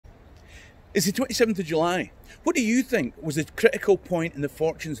It's the 27th of July. What do you think was the critical point in the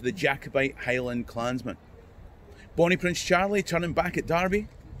fortunes of the Jacobite Highland clansmen? Bonnie Prince Charlie turning back at Derby?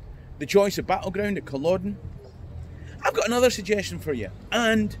 The choice of battleground at Culloden? I've got another suggestion for you,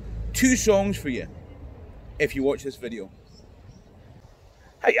 and 2 songs for you, if you watch this video.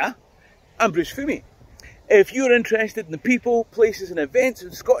 Hiya, I'm Bruce Fumi. If you're interested in the people, places and events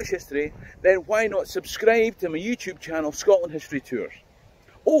in Scottish history, then why not subscribe to my YouTube channel, Scotland History Tours.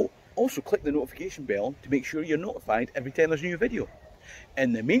 Oh, also click the notification bell to make sure you're notified every time there's a new video.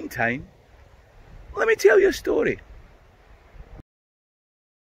 In the meantime, let me tell you a story.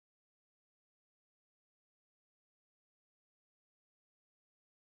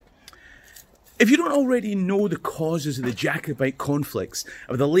 If you don't already know the causes of the Jacobite conflicts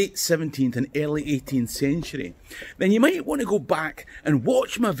of the late 17th and early 18th century, then you might want to go back and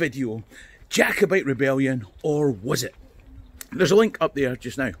watch my video, Jacobite Rebellion, or was it? There's a link up there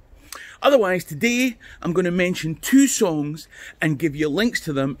just now. Otherwise, today I'm going to mention 2 songs and give you links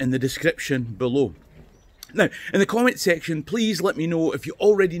to them in the description below. Now, in the comment section, please let me know if you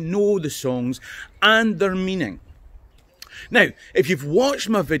already know the songs and their meaning. Now, if you've watched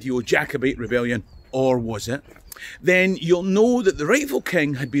my video, Jacobite Rebellion, or was it, then you'll know that the rightful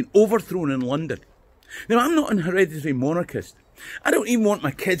king had been overthrown in London. Now, I'm not an hereditary monarchist. I don't even want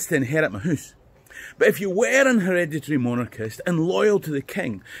my kids to inherit my house. But if you were an hereditary monarchist and loyal to the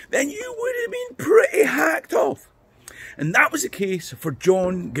king, then you would have been pretty hacked off. And that was the case for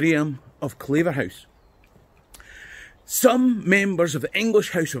John Graham of Claverhouse. Some members of the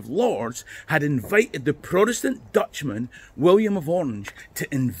English House of Lords had invited the Protestant Dutchman William of Orange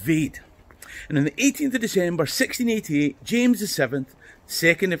to invade. And on the 18th of December 1688, James VII,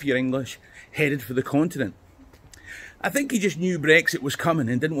 second if you're English, headed for the continent. I think he just knew Brexit was coming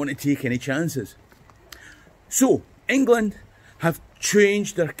and didn't want to take any chances. So, England have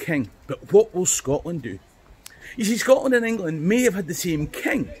changed their king, but what will Scotland do? You see, Scotland and England may have had the same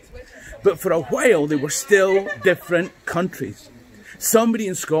king, but for a while they were still different countries. Somebody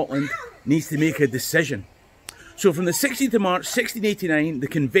in Scotland needs to make a decision. So from the 16th of March 1689, the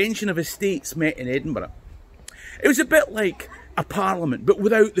Convention of Estates met in Edinburgh. It was a bit like a parliament, but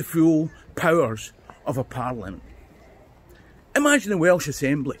without the full powers of a parliament. Imagine the Welsh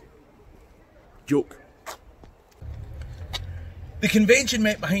Assembly. Joke. The convention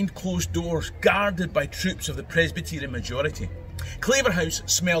met behind closed doors, guarded by troops of the Presbyterian majority. Claverhouse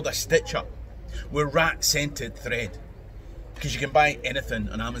smelled a stitch-up with rat-scented thread. Because you can buy anything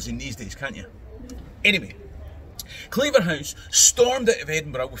on Amazon these days, can't you? Anyway, Claverhouse stormed out of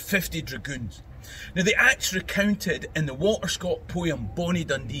Edinburgh with 50 dragoons. Now, the act's recounted in the Walter Scott poem Bonnie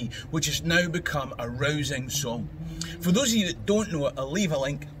Dundee, which has now become a rousing song. For those of you that don't know it, I'll leave a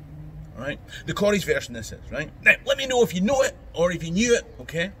link. Right? The Corries version this is, right? Now, let me know if you know it or if you knew it,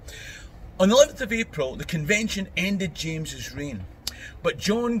 okay? On the 11th of April, the convention ended James's reign. But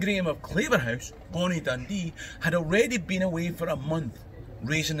John Graham of Claverhouse, Bonnie Dundee, had already been away for a month,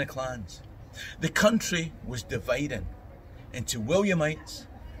 raising the clans. The country was dividing into Williamites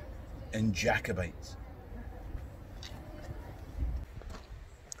and Jacobites.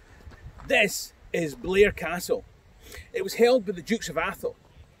 This is Blair Castle. It was held by the Dukes of Atholl.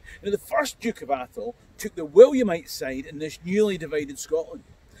 Now, the first Duke of Atholl took the Williamite side in this newly divided Scotland.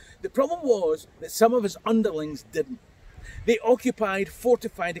 The problem was that some of his underlings didn't. They occupied,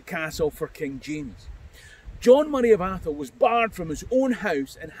 fortified a castle for King James. John Murray of Atholl was barred from his own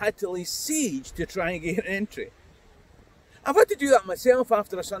house and had to lay siege to try and get an entry. I've had to do that myself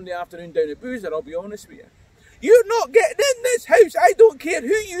after a Sunday afternoon down at Boozer, I'll be honest with you. You're not getting in this house, I don't care who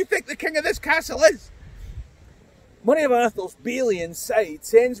you think the king of this castle is. Murray of Atholl's baillie inside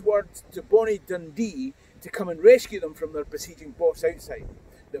sends word to Bonnie Dundee to come and rescue them from their besieging boss outside.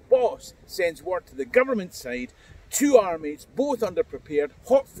 The boss sends word to the government side, 2 armies, both underprepared,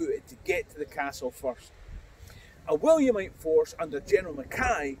 hot-footed to get to the castle first. A Williamite force under General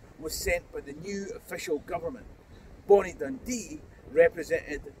Mackay was sent by the new official government. Bonnie Dundee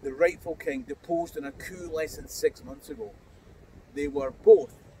represented the rightful king deposed in a coup less than 6 months ago. They were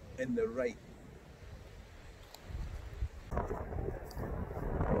both in the right.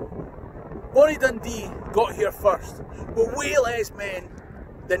 Bonnie Dundee got here first, with way less men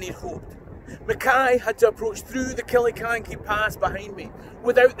than he'd hoped. Mackay had to approach through the Killicrankie pass behind me,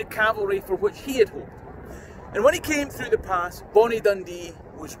 without the cavalry for which he had hoped. And when he came through the pass, Bonnie Dundee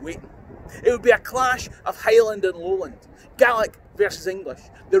was waiting. It would be a clash of Highland and Lowland, Gaelic versus English,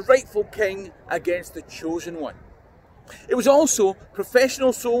 the rightful king against the chosen one. It was also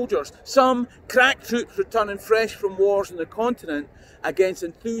professional soldiers, some crack troops returning fresh from wars on the continent, against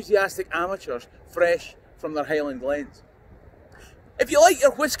enthusiastic amateurs fresh from their Highland glens. If you like your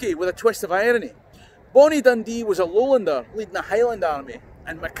whisky with a twist of irony, Bonnie Dundee was a lowlander leading a Highland army,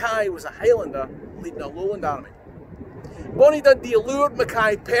 and Mackay was a Highlander leading a lowland army. Bonnie Dundee lured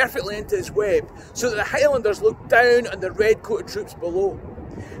Mackay perfectly into his web so that the Highlanders looked down on the red-coated troops below.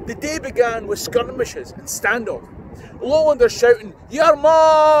 The day began with skirmishes and standoff, lowlanders shouting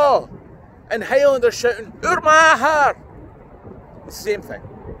 "Yarma!" and Highlanders shouting "Urmahar!" It's the same thing.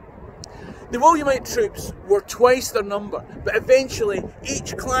 The Williamite troops were twice their number, but eventually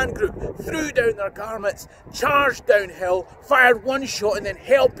each clan group threw down their garments, charged downhill, fired one shot and then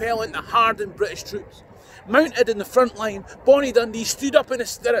hell-pell into hardened British troops. Mounted in the front line, Bonnie Dundee stood up in his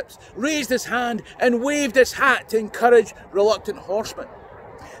stirrups, raised his hand and waved his hat to encourage reluctant horsemen.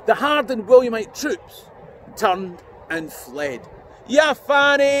 The hardened Williamite troops turned and fled. Ya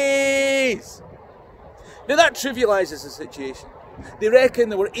fannies! Now that trivialises the situation. They reckon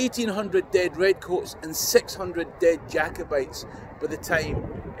there were 1,800 dead redcoats and 600 dead Jacobites by the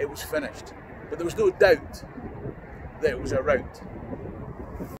time it was finished. But there was no doubt that it was a rout.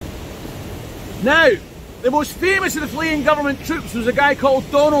 Now, the most famous of the fleeing government troops was a guy called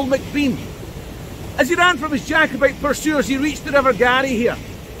Donald McBean. As he ran from his Jacobite pursuers, he reached the River Garry here.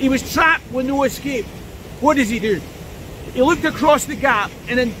 He was trapped with no escape. What does he do? He looked across the gap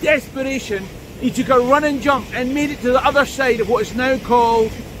and in desperation, he took a running jump and made it to the other side of what is now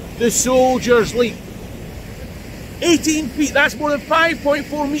called the Soldier's Leap. 18 feet, that's more than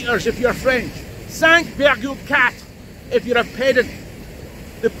 5.4 metres if you're French. 5,4 if you're a pedant.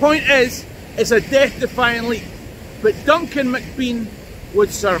 The point is, it's a death-defying leap, but Duncan McBean would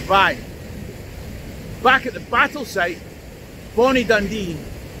survive. Back at the battle site, Bonnie Dundee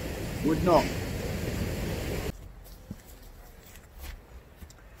would not.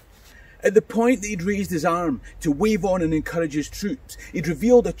 At the point that he'd raised his arm to wave on and encourage his troops, he'd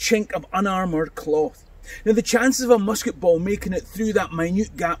revealed a chink of unarmoured cloth. Now the chances of a musket ball making it through that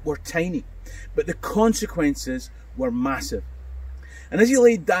minute gap were tiny, but the consequences were massive. And as he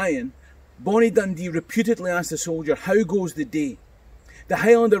lay dying, Bonnie Dundee reputedly asked the soldier, "How goes the day?" The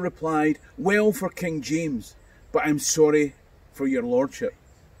Highlander replied, "Well for King James, but I'm sorry for your lordship."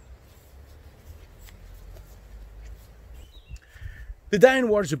 The dying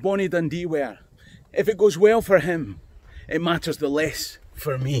words of Bonnie Dundee were, "If it goes well for him, it matters the less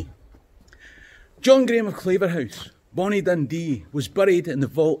for me." John Graham of Claverhouse, Bonnie Dundee, was buried in the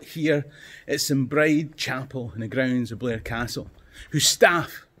vault here at St Bride Chapel in the grounds of Blair Castle, whose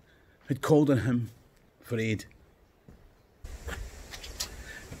staff had called on him for aid.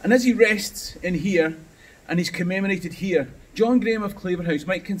 And as he rests in here, and he's commemorated here, John Graham of Claverhouse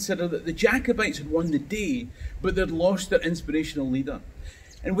might consider that the Jacobites had won the day, but they'd lost their inspirational leader.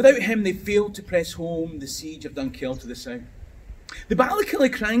 And without him, they failed to press home the siege of Dunkeld to the south. The Battle of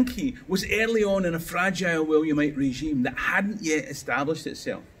Killicrankie was early on in a fragile Williamite regime that hadn't yet established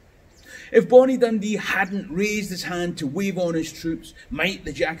itself. If Bonnie Dundee hadn't raised his hand to wave on his troops, might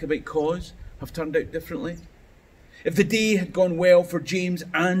the Jacobite cause have turned out differently? If the day had gone well for James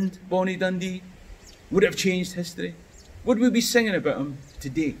and Bonnie Dundee, would it have changed history? Would we be singing about him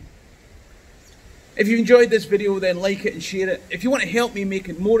today? If you enjoyed this video, then like it and share it. If you want to help me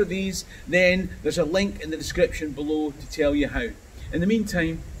making more of these, then there's a link in the description below to tell you how. In the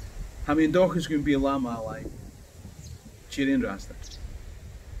meantime, Hami and Doch is going to be a llama alive. Cheery and Rasta.